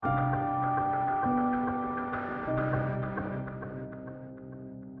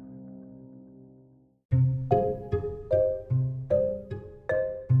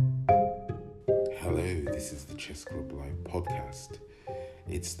This is the Chess Club Live podcast.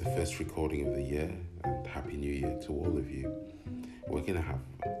 It's the first recording of the year, and Happy New Year to all of you. We're going to have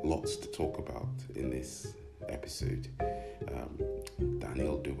lots to talk about in this episode.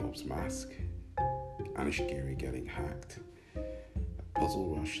 Daniel Dubov's mask, Anish Giri getting hacked,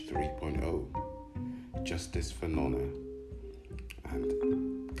 Puzzle Rush 3.0, Justice for Nona,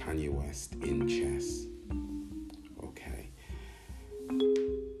 and Kanye West in chess. Okay.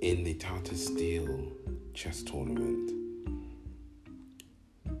 In the Tata Steel chess tournament,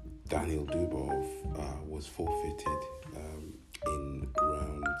 Daniel Dubov was forfeited in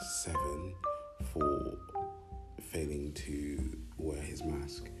round 7 for failing to wear his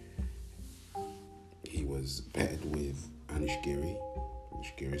mask. He was paired with Anish Giri.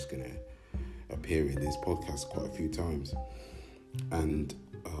 Anish Giri is going to appear in this podcast quite a few times. And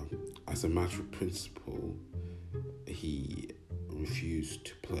as a matter of principle, he refused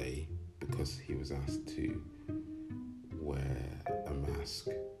to play because he was asked to wear a mask.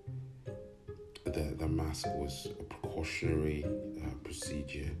 The mask was a precautionary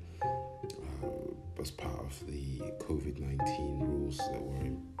procedure as part of the COVID-19 rules that were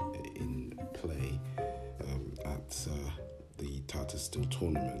in play at the Tata Steel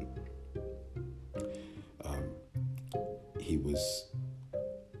tournament. He was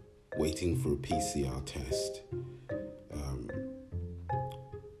waiting for a PCR test,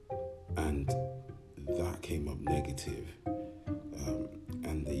 and that came up negative.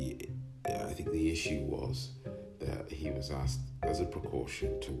 And I think the issue was that he was asked as a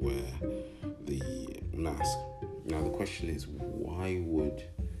precaution to wear the mask. Now the question is, why would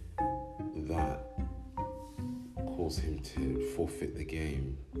that cause him to forfeit the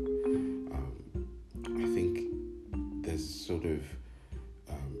game? I think there's sort of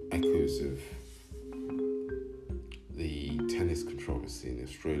echoes of the tennis controversy in the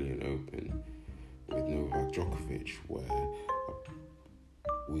Australian Open with Novak Djokovic, where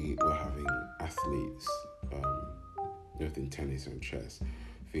we were having athletes, both in tennis and chess,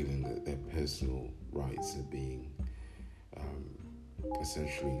 feeling that their personal rights are being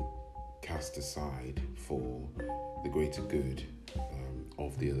essentially cast aside for the greater good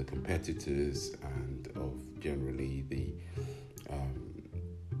of the other competitors and of generally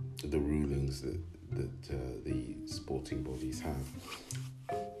the rulings that the sporting bodies have.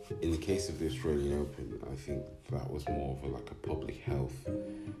 In the case of the Australian Open, I think that was more of a public health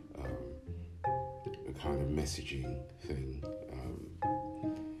a kind of messaging thing.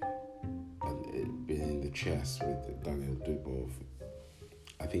 And in the chess with Daniel Dubov,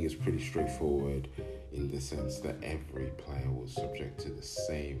 I think it's pretty straightforward in the sense that every player was subject to the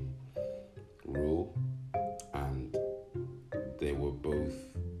same rule, and they were both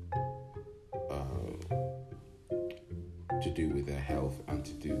to do with their health and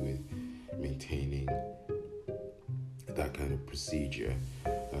to do with maintaining that kind of procedure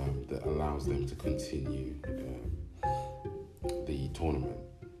that allows them to continue the tournament.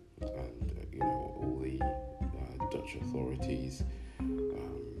 And all the Dutch authorities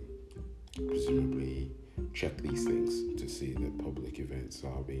presumably check these things to see that public events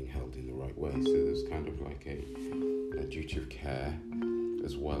are being held in the right way. So there's kind of like a duty of care,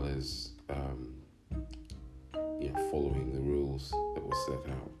 as well as following the rules that were set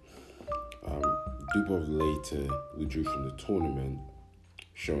out. Dubov later withdrew from the tournament,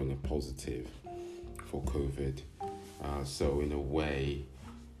 showing a positive for COVID. So in a way,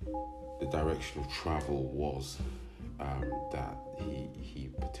 the direction of travel was that he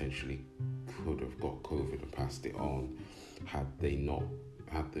potentially could have got COVID and passed it on had they not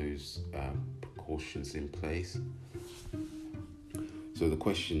had those precautions in place. So the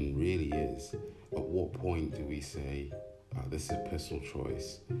question really is, at what point do we say this is a personal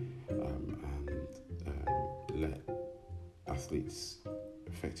choice and let athletes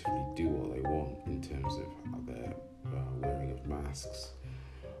effectively do what they want in terms of their wearing of masks?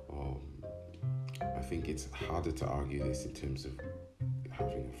 I think it's harder to argue this in terms of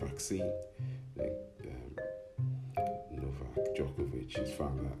having a vaccine. Novak Djokovic has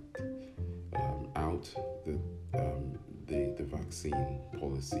found that out, that the vaccine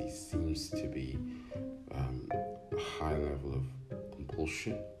policy seems to be a high level of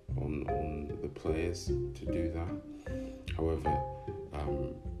compulsion on the players to do that. However,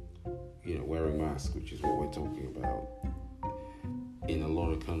 wearing masks, which is what we're talking about, in a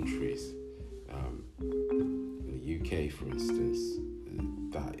lot of countries, in the UK, for instance,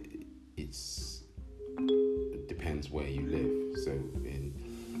 that it depends where you live. So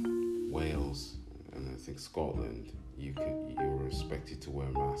in Wales and I think Scotland, you're expected to wear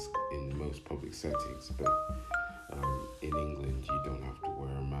a mask in most public settings, but in England you don't have to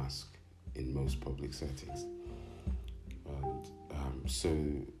wear a mask in most public settings. And so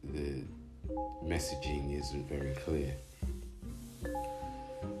the messaging isn't very clear.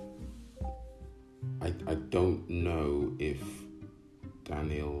 I don't know if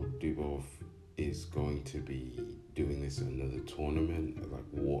Daniel Dubov is going to be doing this at another tournament. Like,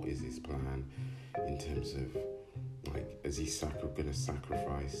 what is his plan in terms of, like, is he going to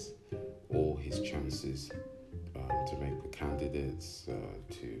sacrifice all his chances to make the candidates,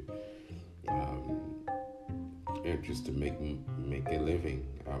 just to make a living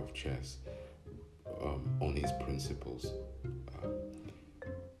out of chess on his principles?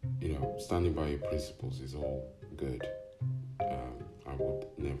 Standing by your principles is all good. I would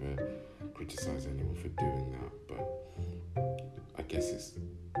never criticize anyone for doing that, but I guess it's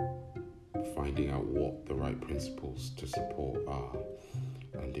finding out what the right principles to support are.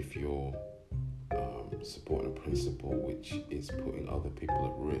 And if you're supporting a principle which is putting other people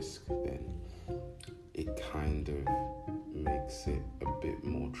at risk, then it kind of makes it a bit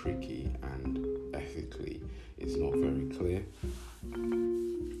more tricky, and ethically it's not very clear.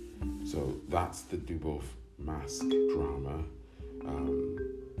 So that's the Dubov mask drama.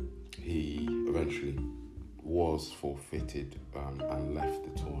 He eventually was forfeited and left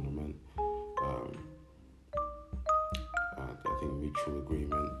the tournament. I think mutual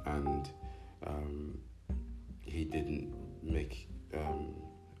agreement, and he didn't make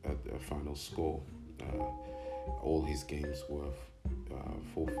a final score. All his games were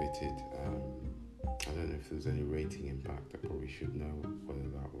forfeited. I don't know if there was any rating impact. I probably should know whether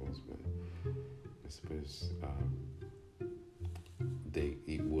that was, but I suppose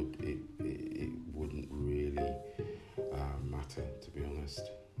it wouldn't really matter, to be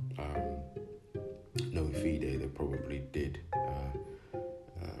honest. No FIDE, they probably did.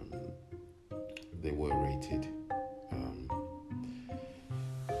 They were rated.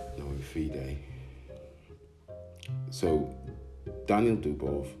 No FIDE. So Daniel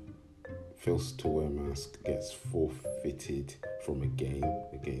Dubov fails to wear mask, gets forfeited from a game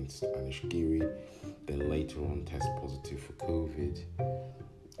against Anish Giri, then later on tests positive for COVID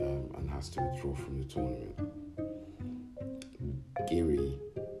and has to withdraw from the tournament. Giri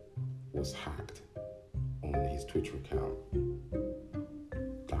was hacked on his Twitter account.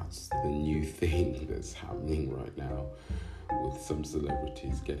 That's the new thing that's happening right now with some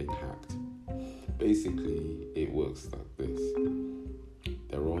celebrities getting hacked. Basically, it works like this.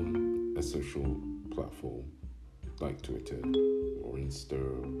 They're on a social platform like Twitter or Insta,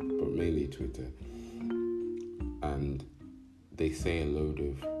 but mainly Twitter, and they say a load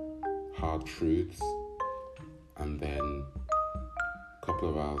of hard truths, and then a couple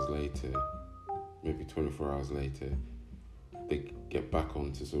of hours later, maybe 24 hours later, they get back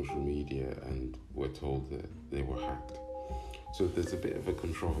onto social media and we're told that they were hacked. So there's a bit of a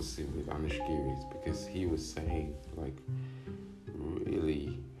controversy with Anish Giri's, because he was saying like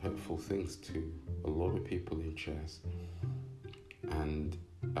really hurtful things to a lot of people in chess, and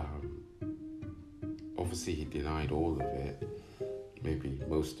obviously he denied all of it, maybe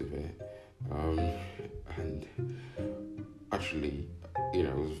most of it, and actually,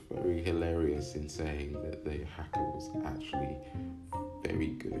 it was very hilarious in saying that the hacker was actually very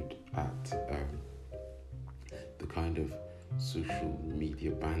good at the kind of social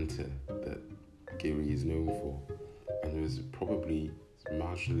media banter that Giri is known for, and was probably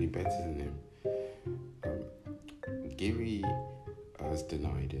marginally better than him. Giri has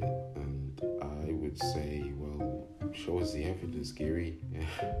denied it, and I would say, well, show us the evidence, Giri.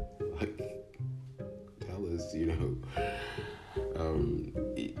 Like, tell us,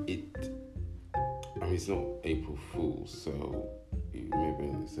 it's not April Fool's, so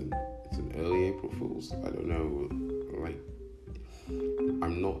maybe it's an early April Fool's. I don't know. Like,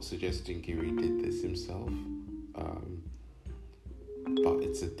 I'm not suggesting Giri did this himself, but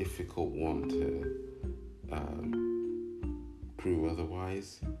it's a difficult one to prove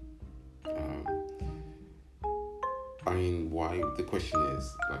otherwise. The question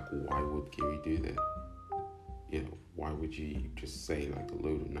is, like, why would Giri do that? Why would you just say like a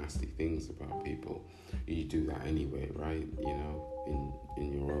load of nasty things about people? You do that anyway, right?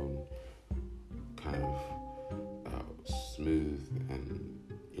 In your own kind of smooth and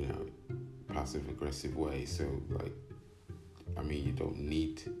passive aggressive way. So you don't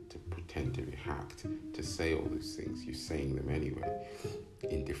need to pretend to be hacked to say all those things. You're saying them anyway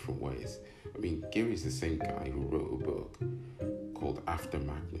in different ways. Giri's the same guy who wrote a book called After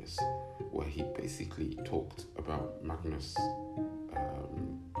Magnus, where he basically talked about Magnus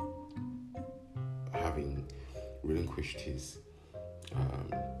having relinquished his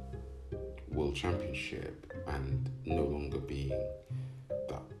world championship and no longer being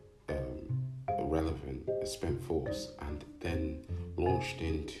that spent force, and then launched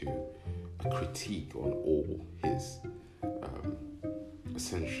into a critique on all his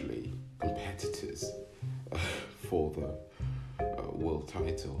essentially competitors for the world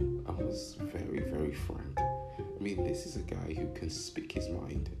title, and was very, very frank. I mean, this is a guy who can speak his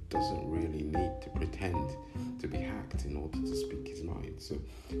mind, doesn't really need to pretend to be hacked in order to speak his mind. So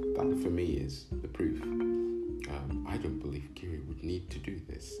that for me is the proof. I don't believe Kiri would need to do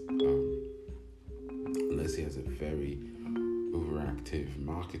this unless he has a very overactive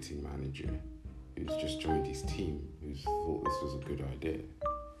marketing manager who's just joined his team, who's thought this was a good idea.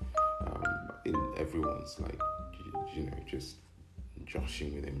 Everyone's like, just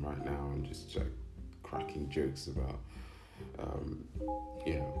joshing with him right now and just like cracking jokes about,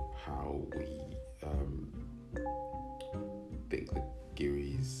 how we think that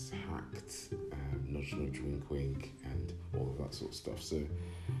Giri's hacked, nudge, nudge, wink, wink, and all of that sort of stuff. So,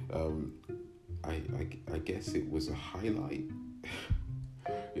 I guess it was a highlight.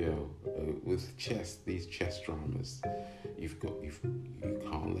 With chess, these chess dramas, you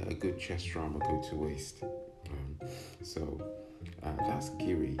can't let a good chess drama go to waste. So that's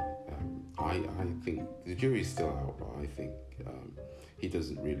Giri. I think the jury's still out, but I think he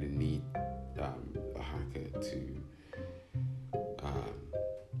doesn't really need a hacker to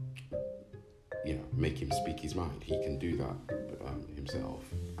make him speak his mind. He can do that himself,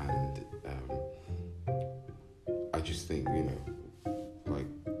 and I just think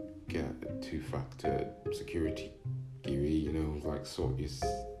get a two-factor security, Giri. Sort your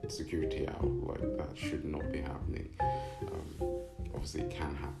security out. Like, that should not be happening. Obviously, it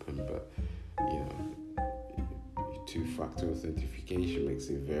can happen, but two-factor authentication makes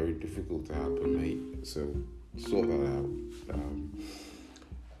it very difficult to happen, mate. So sort that out.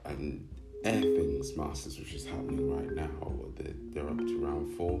 And Airthings Masters, which is happening right now, they're up to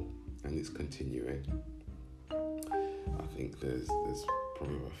round 4, and it's continuing. I think there's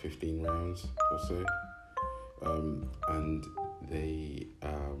probably about 15 rounds or so, and they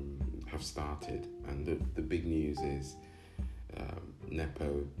have started. And the big news is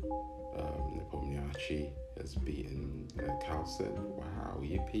Nepo Mniachi has beaten Carlsen. Wow,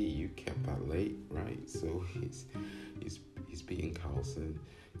 yippee! You kept that late, right? So he's beaten Carlsen.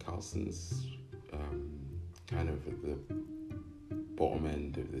 Carlsen's kind of at the bottom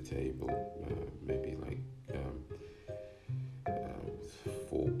end of the table, maybe like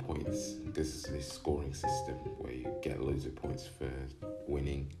 4 points. This is a scoring system where you get loads of points for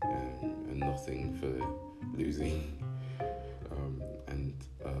winning and nothing for losing, and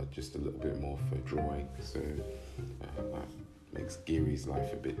just a little bit more for drawing. So that makes Giri's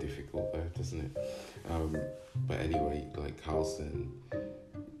life a bit difficult there, doesn't it? But anyway, like, Carlsen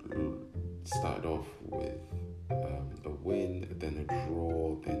started off with a win, then a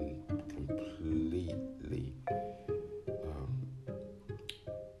draw, then completely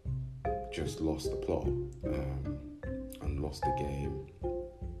just lost the plot and lost the game,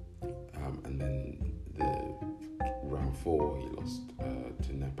 and then the round 4 he lost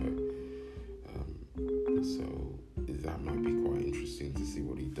to Nepo, so that might be quite interesting to see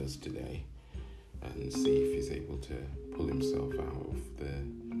what he does today and see if he's able to pull himself out of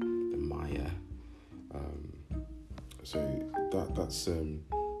the mire. So that's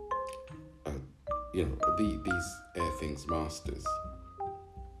these Airthings Masters.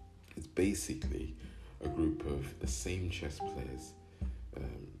 It's basically a group of the same chess players.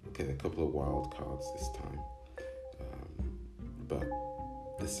 A couple of wild cards this time, but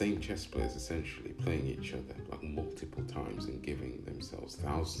the same chess players essentially playing each other like multiple times and giving themselves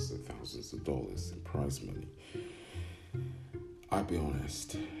thousands and thousands of dollars in prize money. I'll be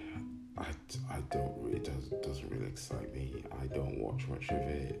honest, I don't really, doesn't really excite me. I don't watch much of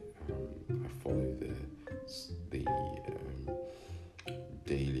it. I follow the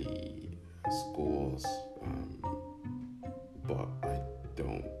daily scores, but I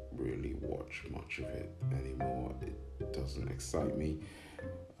don't really watch much of it anymore. It doesn't excite me.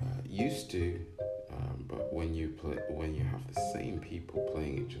 Used to, but when you have the same people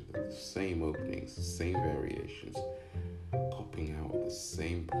playing each other, the same openings, the same variations, popping out at the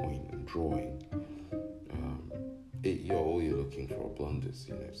same point and drawing, all you're looking for are blunders.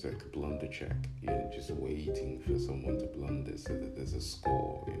 It's like a blunder check. You're just waiting for someone to blunder so that there's a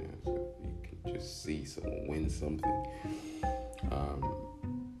score. So you can just see someone win something.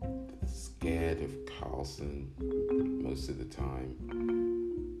 Scared of Carlsen most of the time.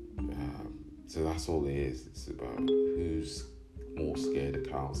 So that's all it is. It's about who's more scared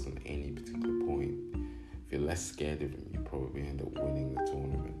of Carlsen at any particular point. If you're less scared of him, you probably end up winning the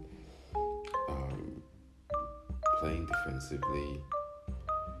tournament. Playing defensively,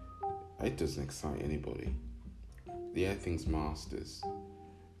 it doesn't excite anybody. The Airthings Masters,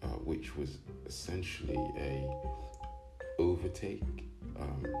 which was essentially a overtake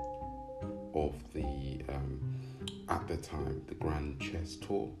of the at the time the Grand Chess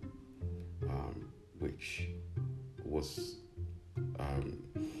Tour, which was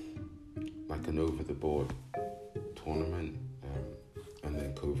like an over-the-board tournament, and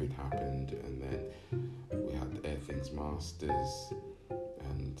then COVID happened, and then we had the Airthings Masters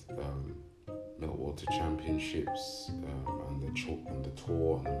and Meltwater Championships, and the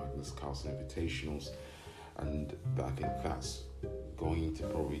tour and the Magnus Carlsen Invitationals, and I think that's going to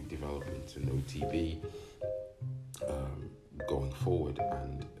probably develop into an OTB going forward.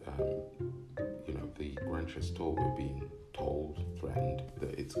 And the Grand Chess Tour, we're being threatened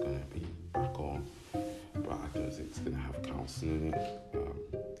that it's going to be back on, but I don't think it's going to have Carlsen in it.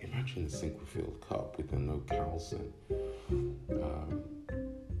 Imagine the Synchrofield Cup with no Carlsen.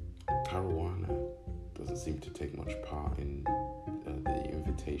 Caruana doesn't seem to take much part in the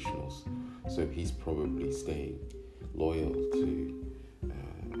invitationals, so he's probably staying loyal to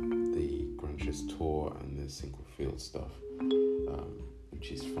the Grand Chess Tour and the Synchrofield stuff,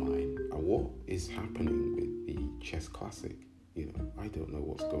 which is fine. What is happening with the Chess Classic? I don't know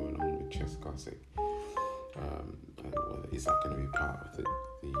what's going on with Chess Classic. Is that going to be part of the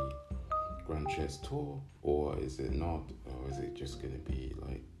Grand Chess Tour, or is it not, or is it just going to be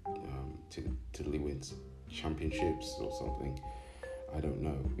like Tiddlywinks Championships or something? I don't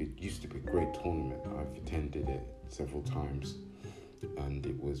know. It used to be a great tournament. I've attended it several times, and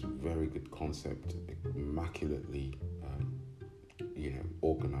it was a very good concept, immaculately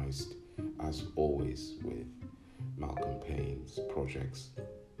organized, as always with Malcolm Payne's projects,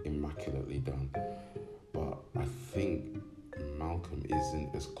 immaculately done. But I think Malcolm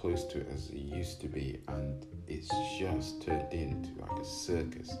isn't as close to it as it used to be, and it's just turned into like a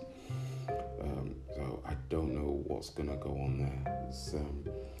circus. So I don't know what's gonna go on there.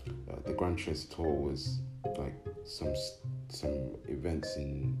 The Grand Chess Tour was like some events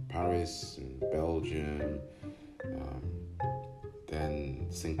in Paris and Belgium, then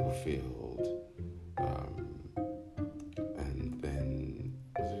Synchrofield, and then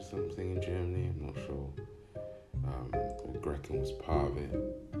was there something in Germany? I'm not sure. Grecken was part of it,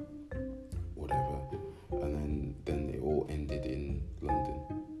 whatever, and then it all ended in London,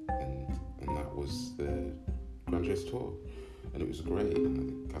 and that was the Grand Chess Tour, and it was great. And I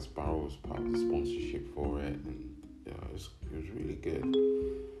think Kasparov was part of the sponsorship for it, and it was really good.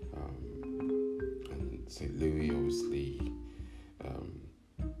 And St. Louis obviously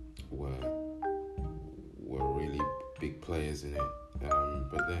were really big players in it,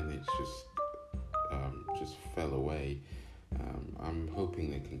 but then it's just fell away. I'm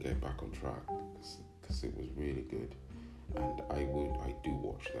hoping they can get back on track, because it was really good, and I do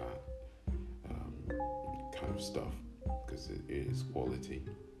watch that kind of stuff, because it is quality.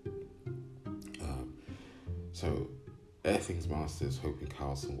 So Airthings Masters, hoping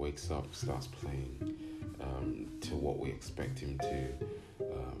Carlsen wakes up, starts playing to what we expect him to.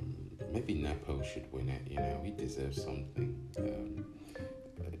 Maybe Nepo should win it. He deserves something.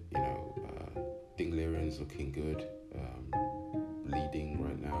 Ding Liren's looking good, leading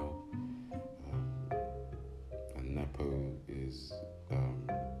right now, and Nepo is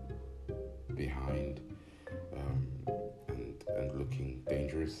behind, and looking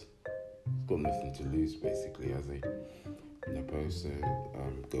dangerous. He's got nothing to lose, basically, has he? Nepo, so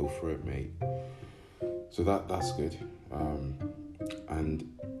go for it, mate. So that's good.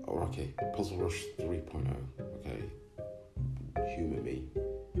 Okay, Puzzle Rush 3.0. Okay, humour me.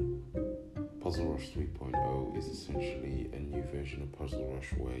 Puzzle Rush 3.0 is essentially a new version of Puzzle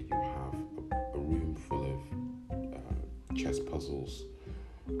Rush, where you have a room full of chess puzzles,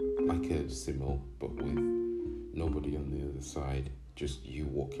 like a Simmel, but with nobody on the other side, just you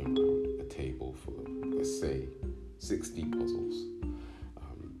walking around a table full of, let's say, 60 puzzles,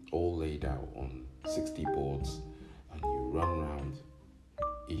 all laid out on 60 boards, and you run around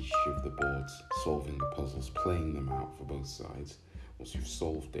each of the boards, solving the puzzles, playing them out for both sides. Once you've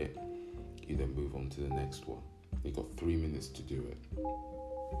solved it, you then move on to the next one. You've got 3 minutes to do it.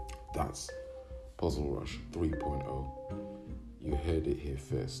 That's Puzzle Rush 3.0. You heard it here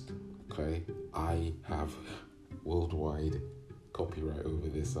first, okay? I have worldwide copyright over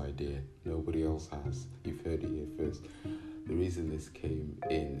this idea. Nobody else has. You've heard it here first. The reason this came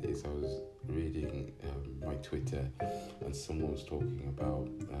in is I was reading my Twitter, and someone was talking about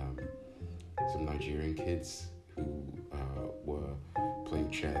some Nigerian kids who were playing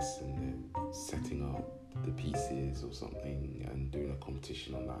chess, and they're setting up the pieces or something and doing a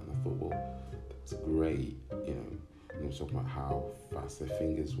competition on that. And I thought, well, that's great, And they were talking about how fast their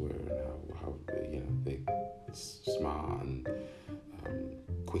fingers were and how they smart and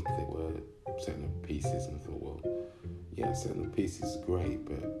quick they were setting up pieces. And I thought, well, yeah, setting up pieces is great,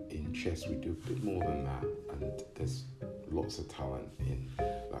 but in chess we do a bit more than that. And there's lots of talent in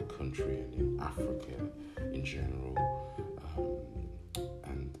that country and in Africa in general.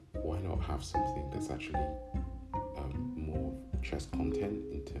 And why not have something that's actually more chess content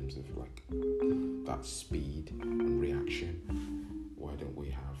in terms of like that speed and reaction? Why don't we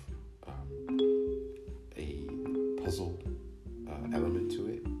have a puzzle element to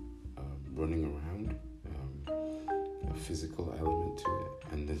it, running around, a physical element to it,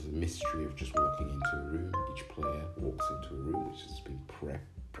 and there's a mystery of just walking into a room. Each player walks into a room which has been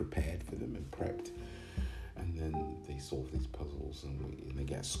prepared for them and prepped, and then they solve these puzzles and they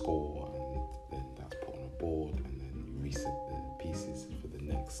get a score, and then that's put on a board, and then you reset the pieces for the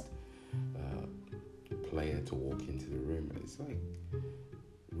next player to walk into the room. It's like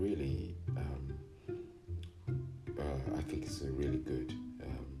really I think it's a really good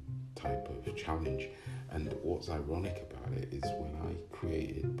type of challenge. And what's ironic about it is when I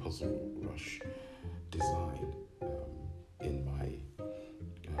created Puzzle Rush design in my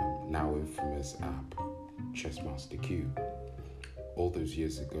now infamous app Chessmaster Cube all those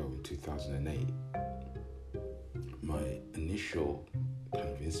years ago in 2008, my initial kind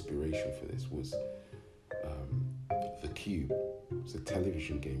of inspiration for this was The Cube. It's a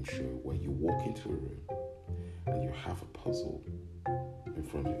television game show where you walk into a room and you have a puzzle in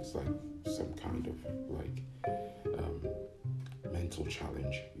front of you. It's like some kind of like mental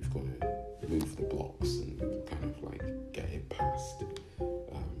challenge. You've got to move the blocks and kind of like get it past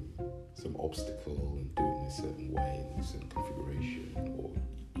some obstacle and do it in a certain way, in a certain configuration, or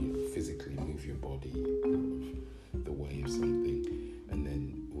physically move your body out of the way of something. And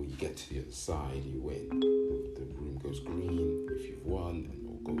then when you get to the other side, you win. The room goes green if you've won, and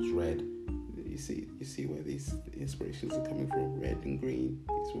or goes red. You see where these inspirations are coming from? Red and green.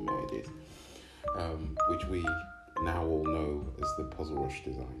 These were my ideas, which we now all know as the Puzzle Rush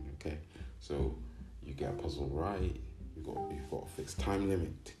design. Okay, so you get a puzzle right. You've got a fixed time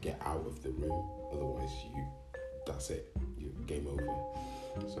limit to get out of the room. Otherwise, that's it. You game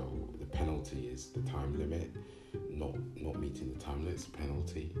over. So the penalty is the time limit. Not meeting the time limit is a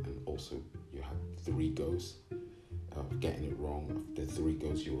penalty, and also you had 3 goes of getting it wrong. After 3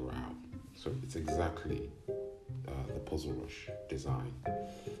 goes, you were out. So it's exactly the Puzzle Rush design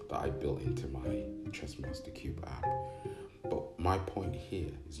that I built into my Chessmaster Cube app. But my point here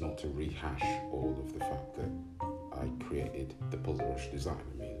is not to rehash all of the fact that I created the Puzzle Rush design.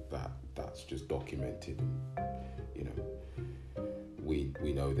 I mean, that's just documented, and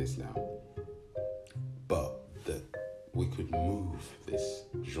we know this now. But that we could move this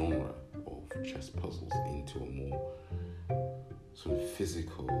genre of chess puzzles into a more sort of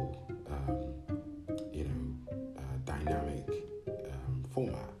physical, dynamic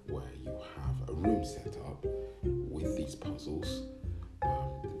format where you have a room set up with these puzzles,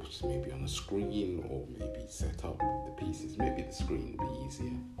 which is maybe on a screen, or maybe set up the pieces. Maybe the screen would be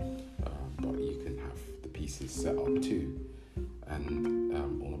easier, but you can have the pieces set up too, and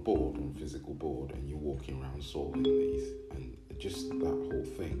on a board, on a physical board, and you're walking around solving these, and just that whole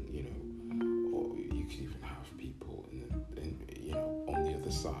thing, or you could even have people on the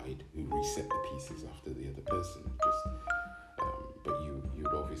other side who reset the pieces after the other person. But you'd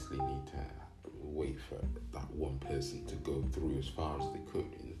obviously need to wait for that one person to go through as far as they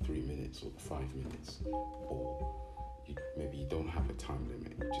could in the 3 minutes or the 5 minutes, or maybe you don't have a time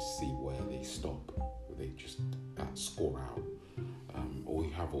limit. You just see where they stop, where they just score out, or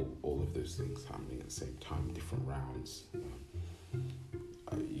you have all of those things happening at the same time, different rounds.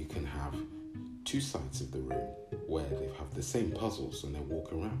 You can have 2 sides of the room where they have the same puzzles and they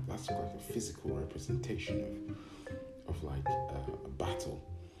walk around. That's like a physical representation of like a battle.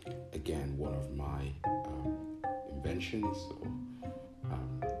 Again, one of my inventions, or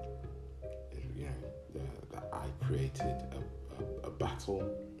that I created a battle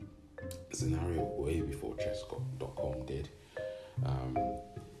scenario way before chess.com did. And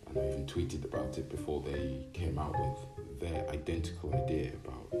I even tweeted about it before they came out with their identical idea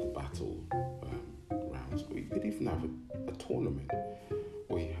about the battle rounds. Or you could even have a tournament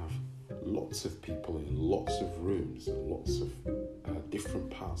where you have lots of people in lots of rooms, and lots of different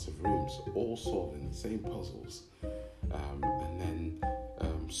parts of rooms, all solving the same puzzles, and then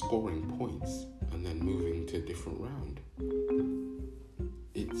scoring points, and then moving to a different round.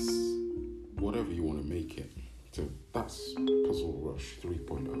 It's whatever you want to make it. So that's Puzzle Rush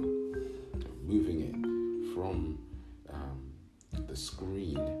 3.0, moving it from the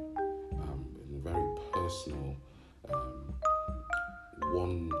screen in a very personal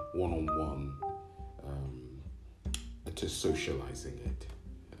socializing it.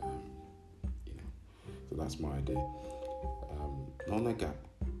 You know, so that's my idea. Nona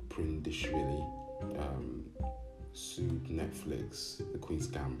Prindishvili sued Netflix, The Queen's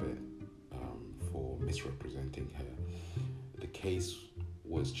Gambit, for misrepresenting her. The case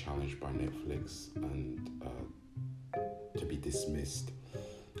was challenged by Netflix and to be dismissed,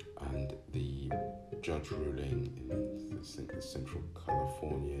 and the judge ruling in the Central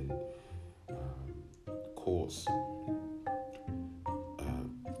Californian courts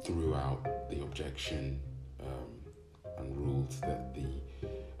threw out the objection and ruled that the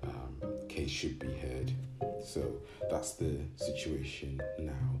case should be heard. So that's the situation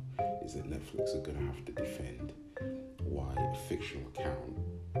now, is that Netflix are going to have to defend why a fictional account,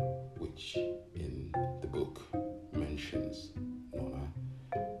 which in the book mentions Nona,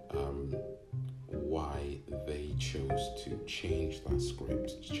 why they chose to change that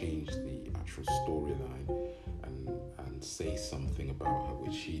script, change the actual storyline, and say something about her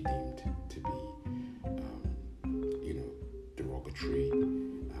which she deemed to be, derogatory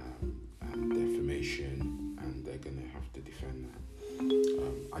and defamation, and they're going to have to defend that.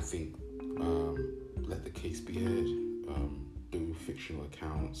 I think let the case be heard. Do fictional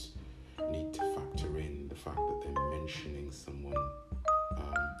accounts need to factor in the fact that they're mentioning someone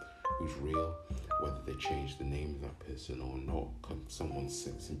who's real, whether they change the name of that person or not? Can someone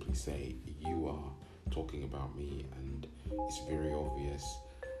simply say, you are talking about me, and it's very obvious,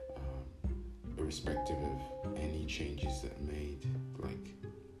 irrespective of any changes that are made, like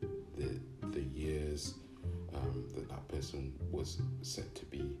the years that person was said to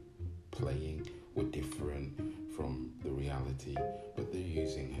be playing were different from the reality, but they're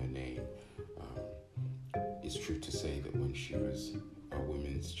using her name. It's true to say that when she was a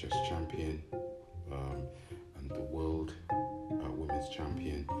women's chess champion and the world women's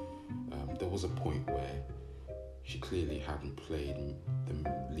champion, there was a point where she clearly hadn't played the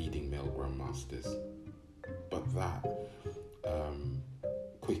leading male grandmasters, but that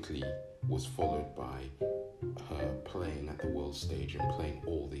quickly was followed by her playing at the world stage and playing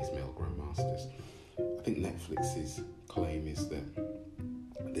all these male grandmasters. I think Netflix's claim is that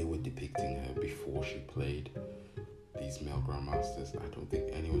they were depicting her before she played these male grandmasters. I don't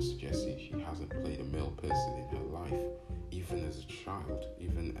think anyone suggested she hasn't played a male person in her life, even as a child,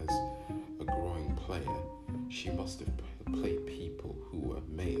 even as a growing player. She must have played people who were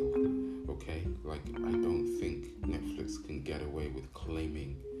male, okay? Like, I don't think Netflix can get away with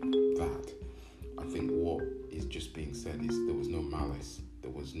claiming that. I think what is just being said is there was no malice,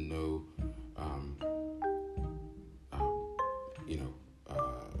 there was no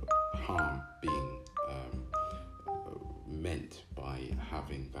harm being meant by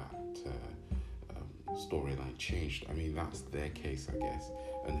having that storyline changed. I mean, that's their case, I guess,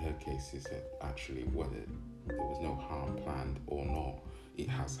 and her case is that actually whether there was no harm planned or not, it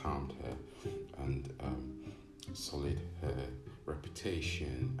has harmed her and sullied her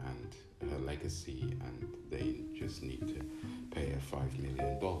reputation and her legacy, and they just need to pay her $5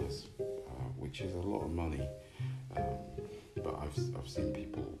 million, which is a lot of money. But I've seen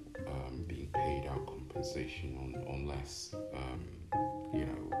people being paid out compensation on less,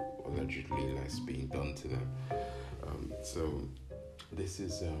 allegedly less being done to them. So this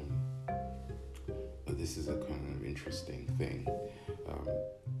is a kind of interesting thing.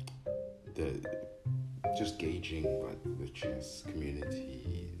 Just gauging like the chess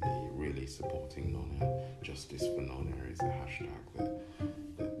community, they really supporting Nona. Justice for Nona is a hashtag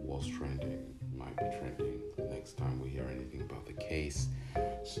that was trending, might be trending the next time we hear anything about the case.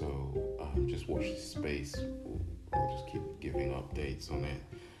 So just watch this space. I'll just keep giving updates on it.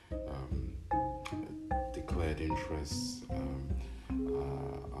 Declared interests.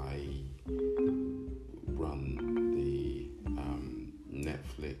 I run the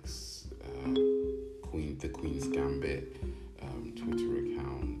Netflix The Queen's Gambit Twitter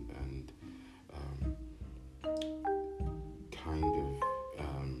account, and kind of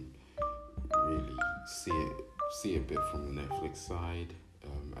really see a bit from the Netflix side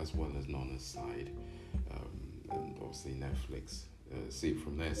as well as Nona's side, and obviously Netflix see it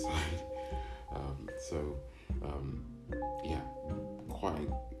from their side. Quite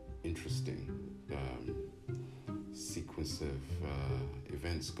interesting sequence of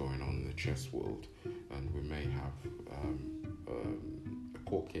events going on in the chess world, and we may have a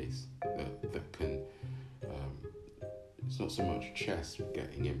court case that can it's not so much chess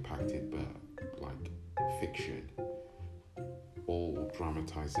getting impacted, but like fiction, all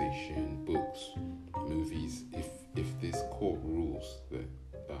dramatization, books, movies. If this court rules that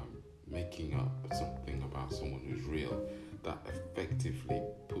making up something about someone who's real, that effectively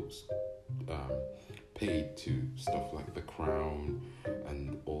puts paid to stuff like The Crown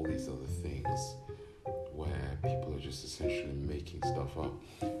and all these other things where people are just essentially making stuff up.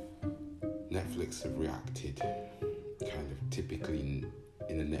 Netflix have reacted kind of typically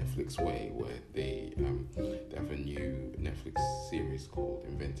in a Netflix way, where they have a new Netflix series called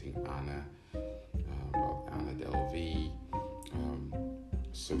Inventing Anna, about Anna Delvey,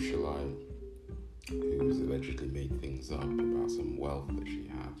 socialite, who's allegedly made things up about some wealth that she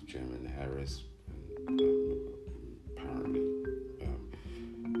had, German heiress, and apparently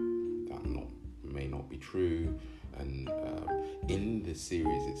that may not be true. And in the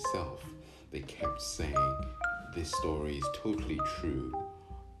series itself, they kept saying this story is totally true,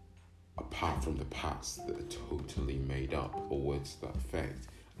 apart from the parts that are totally made up, or words to that effect.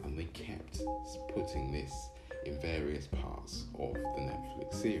 And they kept putting this in various parts of the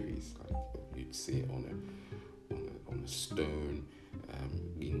Netflix series. Like you'd see it on a stone,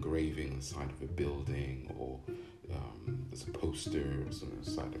 engraving on the side of a building, or there's a poster on the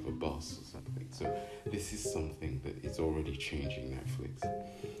side of a bus or something. So this is something that is already changing Netflix.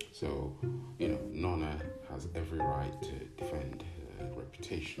 So, Nonna has every right to defend her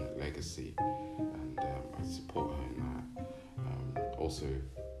reputation, her legacy, and I support her in that. Also,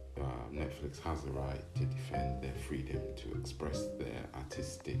 Netflix has the right to defend their freedom to express their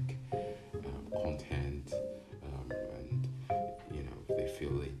artistic content, and if they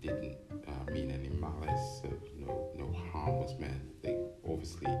feel they didn't mean any malice, no harm was meant, they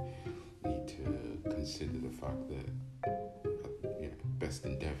obviously need to consider the fact that best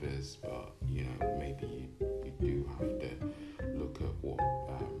endeavors, but maybe you do have to look at what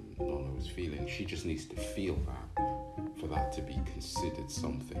Nonna was feeling. She just needs to feel that for that to be considered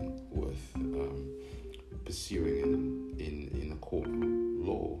something worth pursuing in a court of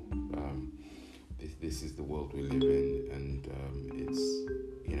law. This is the world we live in, and it's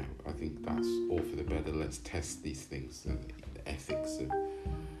I think that's all for the better. Let's test these things, the ethics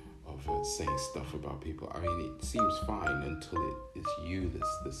of saying stuff about people. I mean, it seems fine until it's you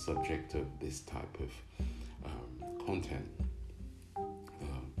that's the subject of this type of content.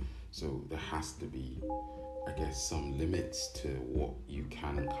 So there has to be, I guess, some limits to what you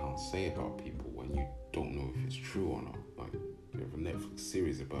can and can't say about people when you don't know if it's true or not. Like, you have a Netflix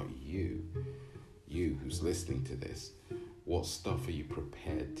series about you who's listening to this. What stuff are you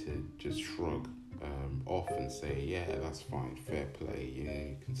prepared to just shrug off and say, yeah, that's fine, fair play.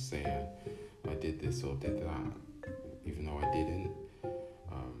 You can say I did this or did that, even though I didn't.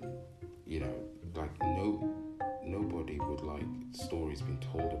 Nobody would like stories being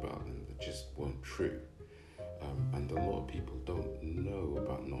told about them that just weren't true. And a lot of people don't know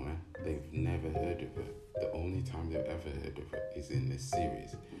about Nonna. They've never heard of her. The only time they've ever heard of her is in this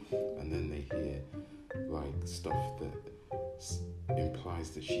series. And then they hear stuff that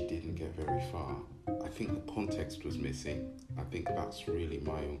implies that she didn't get very far. I think the context was missing. I think that's really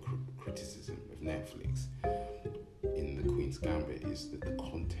my own criticism of Netflix in The Queen's Gambit, is that the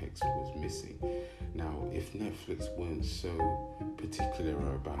context was missing. Now, if Netflix weren't so particular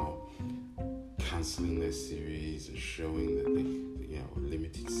about cancelling their series and showing that a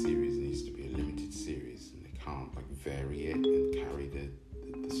limited series needs to be a limited series, and they can't vary it and carry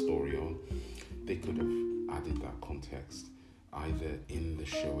the story on, they could have added that context either in the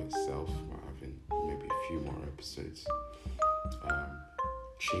show itself, by having maybe a few more episodes,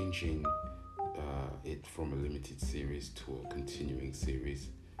 changing it from a limited series to a continuing series,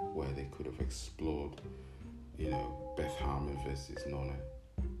 where they could have explored, Beth Harmon versus Nonna.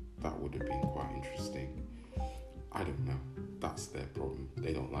 That would have been quite interesting. I don't know. That's their problem.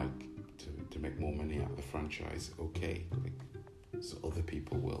 They don't like to make more money out of the franchise. Okay, so other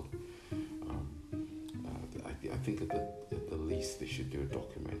people will. I think at the least they should do a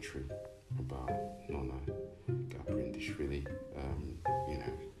documentary about Nonna Gabrindishvili.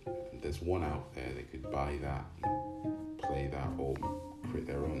 There's one out there. They could buy that, play that, or create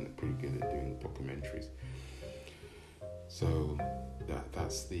their own. They're pretty good at doing documentaries. So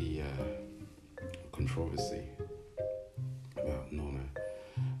that's the controversy about Nonna.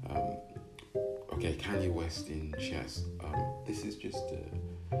 Okay, Kanye West in chess. This is just a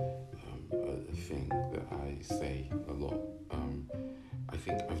thing that I say a lot. I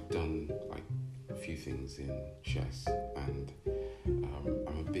think I've done a few things in chess, and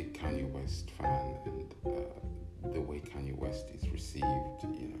I'm a big Kanye West fan, and the way Kanye West is received,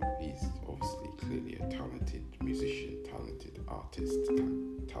 he's obviously clearly a talented musician, talented artist,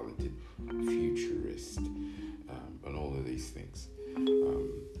 talented futurist, and all of these things.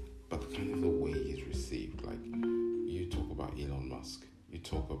 But kind of the way he's received, you talk about Elon Musk, you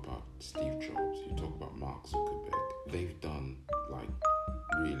talk about Steve Jobs, you talk about Mark Zuckerberg, they've done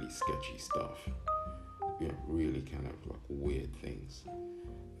really sketchy stuff. Really kind of like weird things,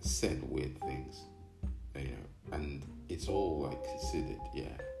 said weird things, and it's all like considered,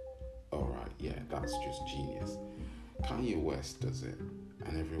 alright, that's just genius. Kanye West does it,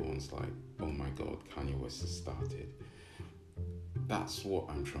 and everyone's like, oh my god, Kanye West has started. That's what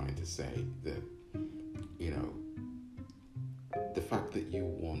I'm trying to say, that, the fact that you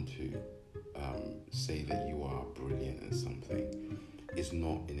want to say that you are brilliant at something is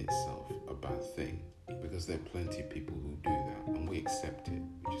not in itself a bad thing, because there are plenty of people who do that, and we accept it.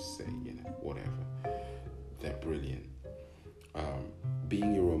 We just say, whatever, they're brilliant.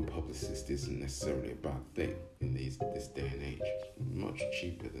 Being your own publicist isn't necessarily a bad thing in this day and age. It's much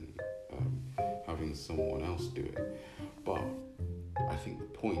cheaper than having someone else do it. But I think the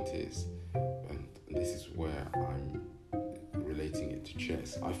point is, and this is where I'm relating it to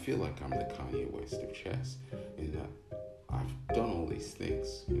chess, I feel like I'm the Kanye West of chess, in that I've done all these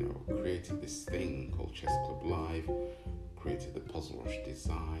things, created this thing called Chess Club Live, created the Puzzle Rush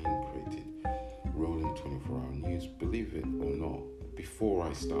design, created rolling 24-hour news. Believe it or not, before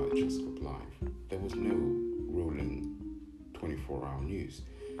I started Chess Club Live, there was no rolling 24-hour news.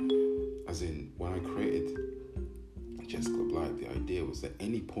 As in, when I created Chess Club Live, the idea was that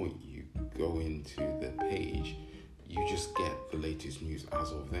any point you go into the page, you just get the latest news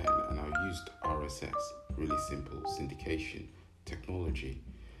as of then. And I used RSS, really simple syndication technology,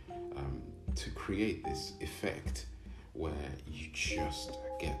 to create this effect where you just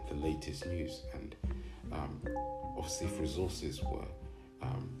get the latest news. And obviously, if resources were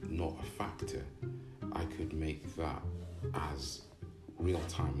not a factor, I could make that as real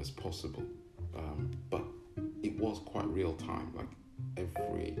time as possible. But it was quite real time. Like at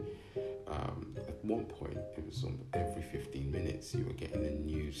one point, it was on every 15 minutes you were getting a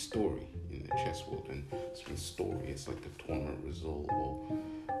new story in the chess world. And so a story is like a tournament result, or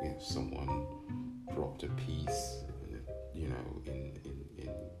someone dropped a piece,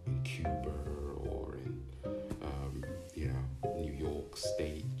 in Cuba, or in New York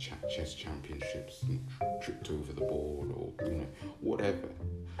State chess championships, and tripped over the board, or whatever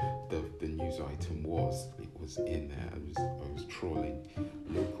the news item was. It was in there. I was trawling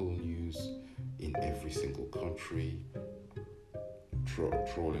local news in every single country,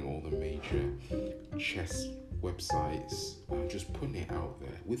 trawling all the major chess websites, just putting it out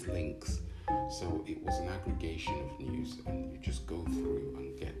there with links. So it was an aggregation of news, and you just go through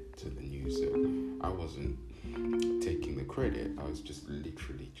and get to the news. So I wasn't taking the credit. I was just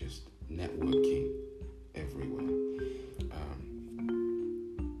literally just networking everywhere.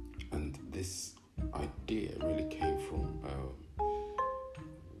 And this idea really came from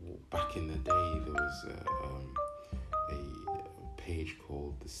back in the day. There was a page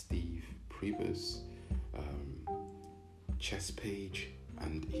called the Steve Priebus chess page,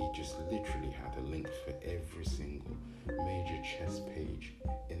 and he just literally had a link for every single major chess page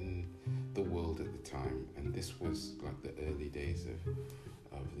in the world at the time. And this was like the early days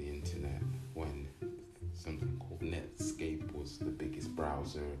of the internet, when something called Netscape was the biggest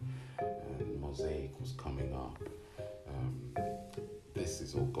browser, and Mosaic was coming up. This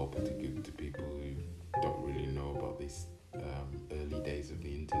is all gobbledygook to people who don't really know about these early days of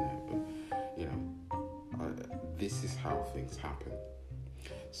the internet, but this is how things happen.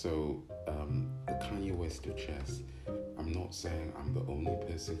 So the Kanye West of chess, I'm not saying I'm the only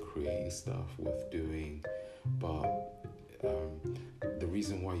person creating stuff worth doing, but the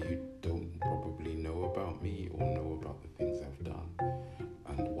reason why you don't probably know about me or know about the things I've done,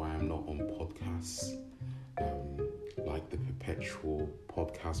 and why I'm not on podcasts like the Perpetual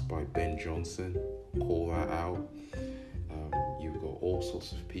podcast by Ben Johnson, call that out. You've got all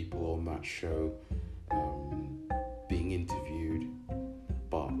sorts of people on that show being interviewed,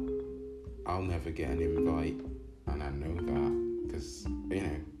 but I'll never get an invite, and I know that because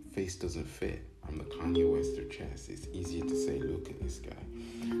face doesn't fit. I'm the Kanye West of chess. It's easier to say, look at this guy.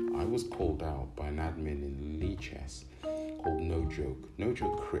 I was called out by an admin in Lee Chess called No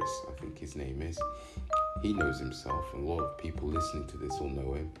Joke Chris, I think his name is. He knows himself, and a lot of people listening to this will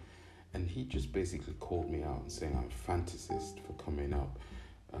know him. And he just basically called me out and saying I'm a fantasist for coming up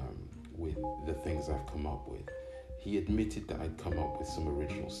with the things I've come up with. He admitted that I'd come up with some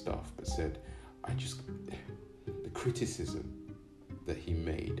original stuff, but said the criticism that he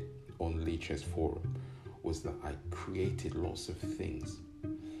made on Lee Chess Forum was that I created lots of things,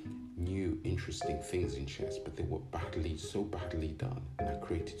 new interesting things in chess, but they were so badly done, and I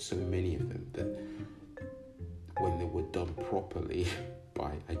created so many of them that when they were done properly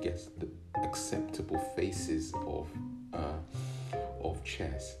by, I guess, the acceptable faces of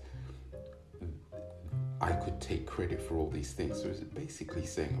chess, I could take credit for all these things. So it's basically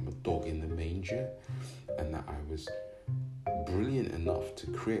saying I'm a dog in the manger, and that I was brilliant enough to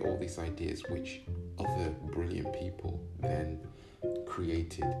create all these ideas which other brilliant people then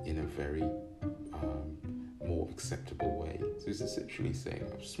created in a very more acceptable way. So it's essentially saying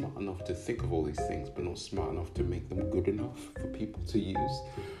I'm smart enough to think of all these things, but not smart enough to make them good enough for people to use,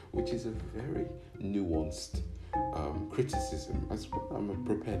 which is a very nuanced criticism. That's what I'm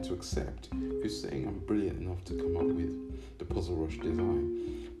prepared to accept. If you're saying I'm brilliant enough to come up with the Puzzle Rush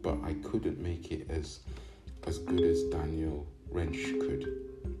design, but I couldn't make it as good as Daniel Wrench could,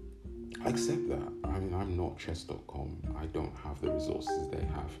 I accept that. I mean, I'm not chess.com. I don't have the resources they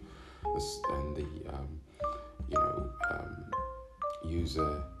have, and the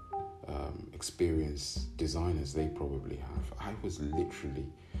user experience designers they probably have. I was literally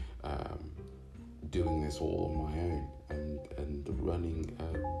doing this all on my own and running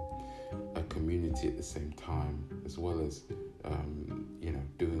a community at the same time, as well as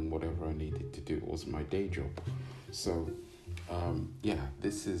doing whatever I needed to do. It was my day job. So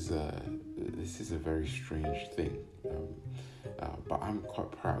this is a very strange thing. But I'm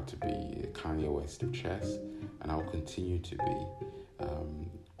quite proud to be Kanye West of chess, and I'll continue to be.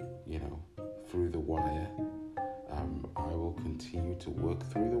 Through the wire. I will continue to work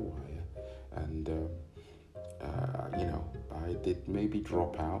through the wire, and I did maybe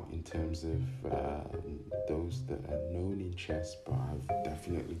drop out in terms of those that are known in chess, but I've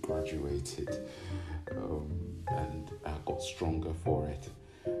definitely graduated and I got stronger for it.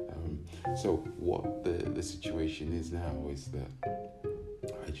 So what the situation is now is that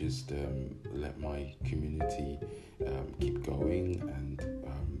I just let my community keep going, and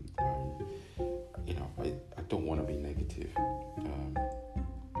I don't want to be negative,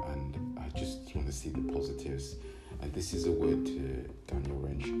 and I just want to see the positives. And this is a word to Daniel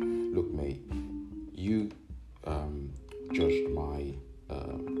Wrench. Look, mate, you judged my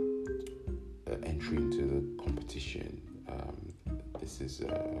entry into the competition. This is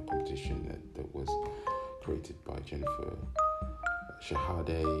a competition that was created by Jennifer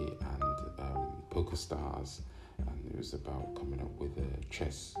Shahade and Poker Stars, and it was about coming up with a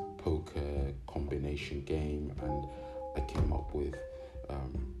chess poker combination game, and I came up with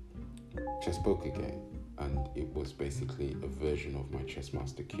chess poker game, and it was basically a version of my Chess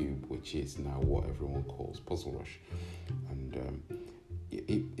Master Cube, which is now what everyone calls Puzzle Rush. And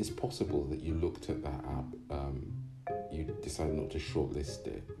it is possible that you looked at that app, you decided not to shortlist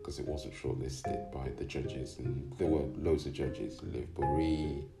it because it wasn't shortlisted by the judges, and there were loads of judges: Liv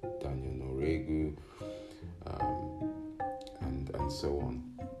Bory, Daniel Noregu, and so on.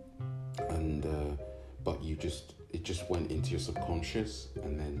 And but it just went into your subconscious,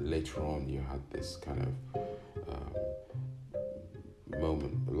 and then later on you had this kind of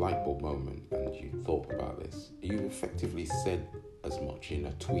moment, a light bulb moment, and you thought about this. You effectively said as much in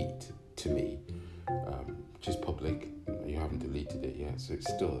a tweet to me, which is public. You haven't deleted it yet, so it's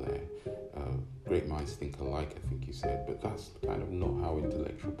still there. Great minds think alike, I think you said, but that's kind of not how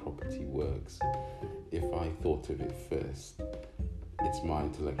intellectual property works. If I thought of it first, it's my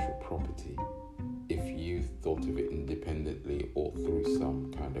intellectual property. If you thought of it independently or through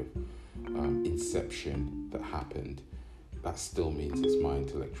some kind of inception that happened, that still means it's my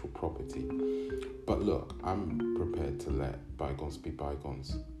intellectual property. But look, I'm prepared to let bygones be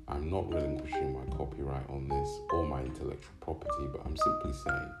bygones. I'm not relinquishing my copyright on this or my intellectual property, but I'm simply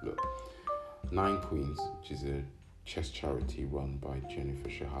saying, look, Nine Queens, which is a chess charity run by Jennifer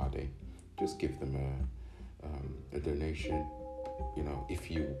Shahade, just give them a donation, if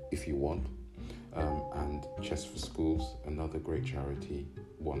you want. And Chess for Schools, another great charity,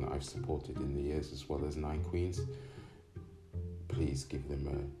 one that I've supported in the years, as well as Nine Queens. Please give them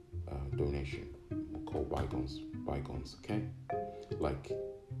a donation. We'll call bygones, okay? Like,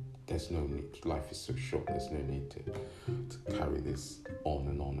 there's no need. Life is so short. There's no need to carry this on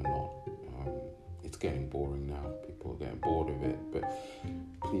and on and on. It's getting boring now. People are getting bored of it. But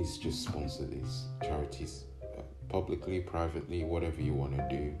please just sponsor these charities, publicly, privately, whatever you want to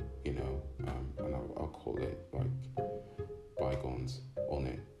do. And I'll call it like bygones on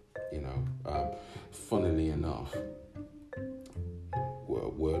it. Funnily enough,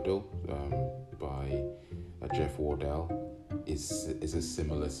 Wordle by Jeff Wardell is a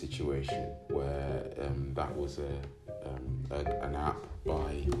similar situation where that was an app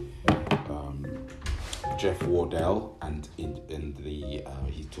by Jeff Wardell, and he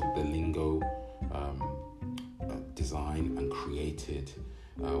took the lingo design and created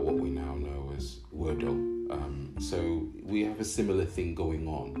what we now know as Wordle. So we have a similar thing going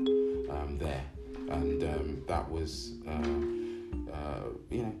on there, and that was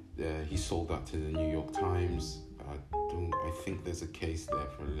he sold that to the New York Times. I think there's a case there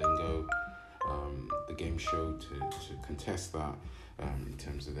for Lingo, the game show, to contest that in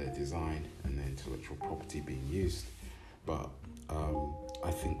terms of their design and their intellectual property being used. But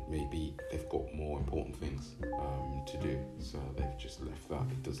I think maybe they've got more important things to do, so they've just left that.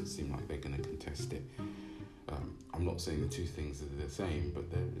 It doesn't seem like they're going to contest it. I'm not saying the two things are the same, but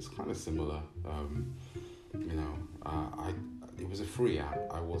it's kind of similar. It was a free app.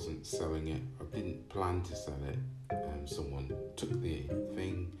 I wasn't selling it. I didn't plan to sell it. Someone took the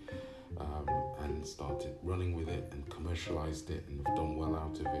thing and started running with it and commercialized it and have done well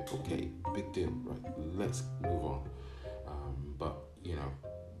out of it. Okay, big deal, right? Let's move on. But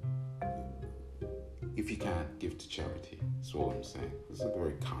if you can, give to charity. That's all I'm saying. It's a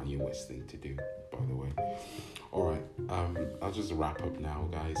very Kanye West thing to do, by the way. All right, I'll just wrap up now,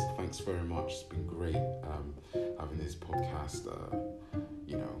 guys. Thanks very much. It's been great having this podcast.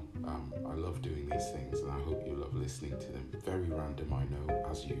 I love doing these things, and I hope you love listening to them. Very random, I know,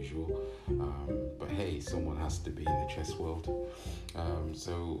 as usual. But hey, someone has to be in the chess world.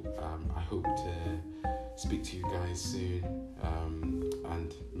 So I hope to speak to you guys soon.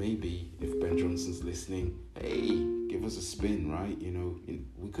 And maybe if Ben Johnson's listening, hey, give us a spin, right?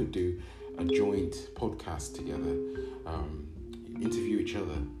 We could do a joint podcast together, interview each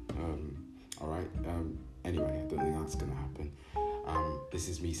other. All right. Anyway, I don't think that's going to happen. This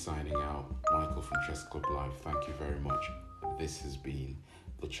is me signing out. Michael from Chess Club Live. Thank you very much. This has been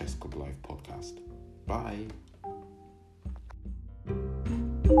the Chess Club Live podcast. Bye.